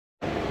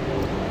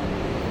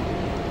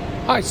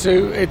Hi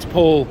Sue, it's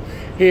Paul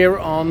here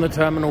on the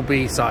Terminal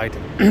B side.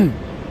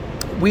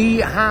 We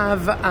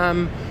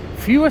have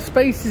fewer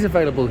spaces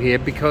available here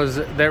because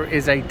there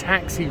is a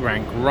taxi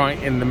rank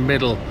right in the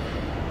middle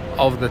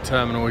of the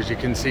terminal, as you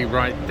can see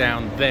right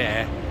down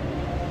there.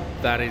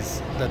 That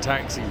is the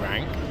taxi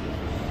rank.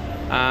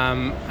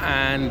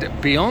 And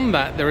beyond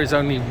that, there is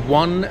only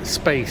one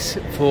space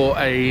for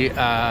a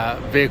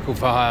vehicle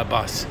for hire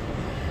bus.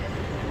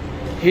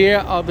 Here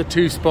are the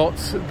two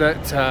spots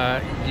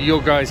that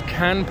your guys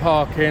can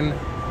park in,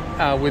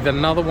 with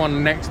another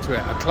one next to it.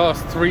 A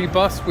class 3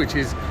 bus, which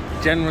is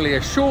generally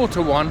a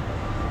shorter one,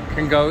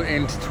 can go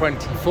into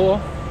 24.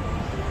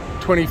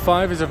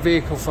 25 is a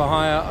vehicle for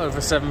hire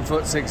over 7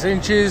 foot 6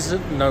 inches,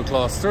 no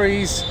class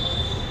 3s.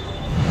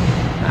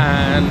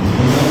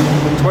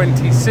 And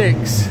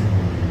 26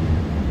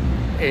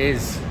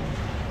 is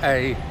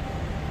a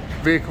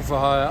vehicle for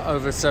hire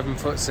over 7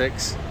 foot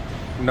 6,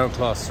 no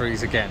class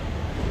 3s again.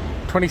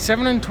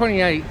 27 and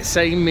 28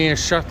 say Mere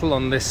Shuttle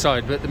on this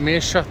side, but the Mere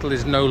Shuttle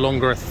is no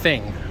longer a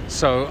thing.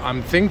 So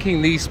I'm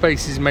thinking these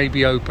spaces may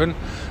be open.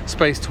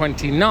 Space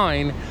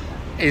 29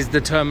 is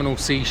the Terminal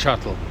C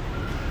shuttle.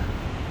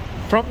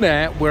 From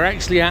there, we're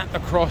actually at the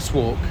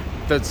crosswalk.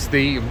 That's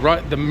the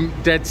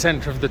dead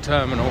center of the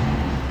terminal,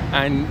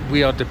 and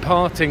we are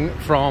departing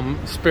from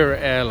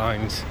Spirit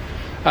Airlines,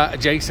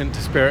 adjacent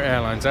to Spirit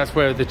Airlines. That's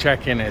where the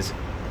check-in is.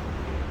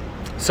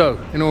 So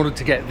in order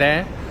to get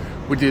there,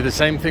 we do the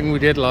same thing we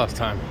did last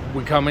time.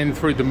 We come in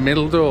through the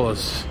middle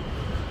doors,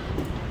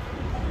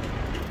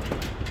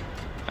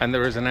 and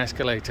there is an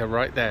escalator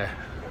right there,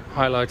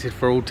 highlighted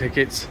for all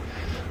tickets,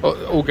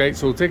 all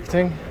gates, all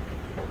ticketing.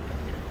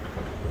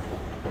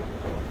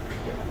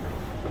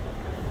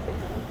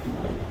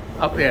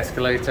 Up the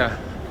escalator,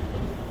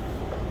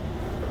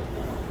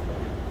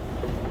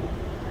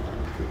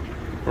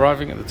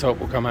 arriving at the top,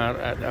 will come out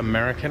at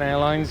American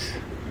Airlines,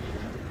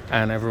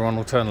 and everyone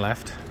will turn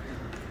left.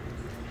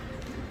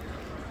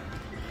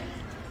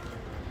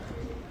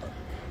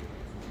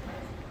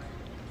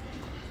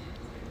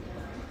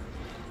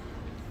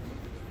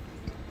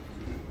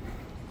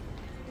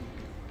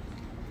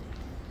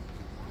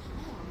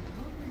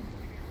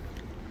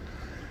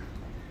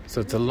 So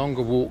it's a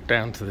longer walk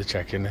down to the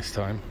check-in this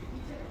time.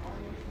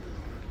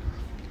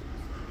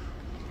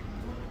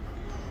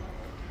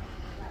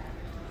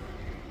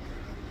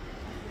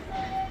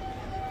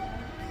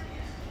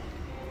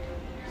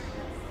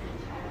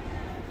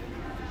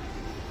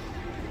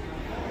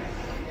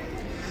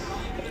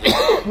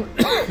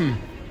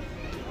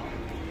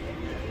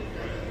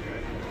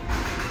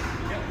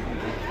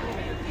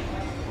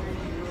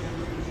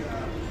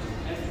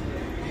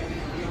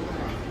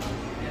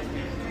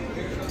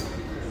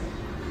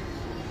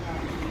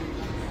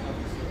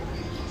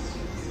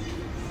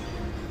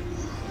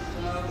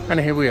 And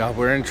here we are,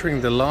 we're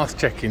entering the last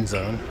check-in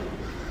zone.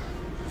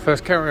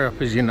 First carrier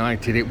up is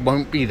United. It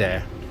won't be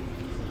there,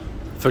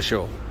 for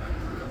sure.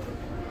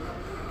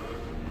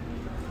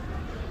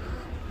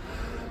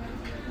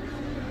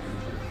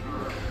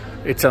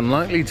 It's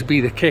unlikely to be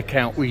the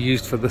kick-out we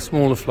used for the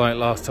smaller flight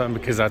last time,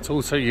 because that's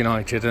also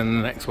United, and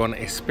the next one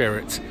is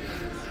Spirit.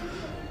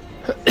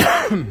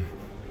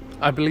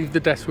 I believe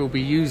the desk we'll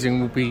be using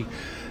will be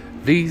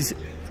these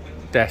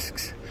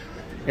desks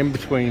in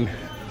between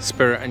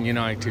Spirit and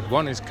United.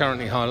 One is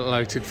currently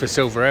highlighted for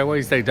Silver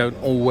Airways. They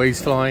don't always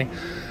fly.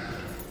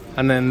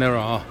 And then there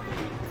are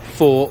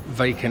 4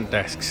 vacant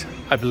desks.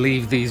 I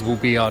believe these will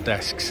be our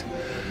desks.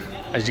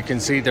 As you can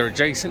see, they're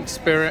adjacent to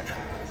Spirit,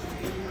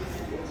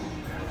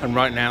 and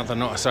right now they're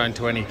not assigned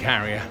to any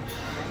carrier.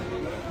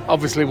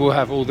 Obviously we'll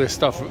have all this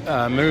stuff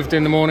moved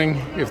in the morning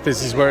if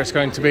this is where it's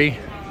going to be,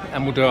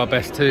 and we'll do our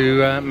best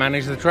to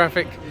manage the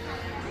traffic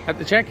at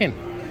the check-in.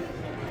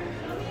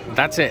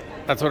 That's it.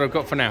 That's what I've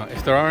got for now.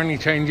 If there are any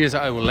changes,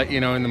 I will let you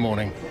know in the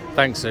morning.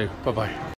 Thanks, Sue. Bye-bye.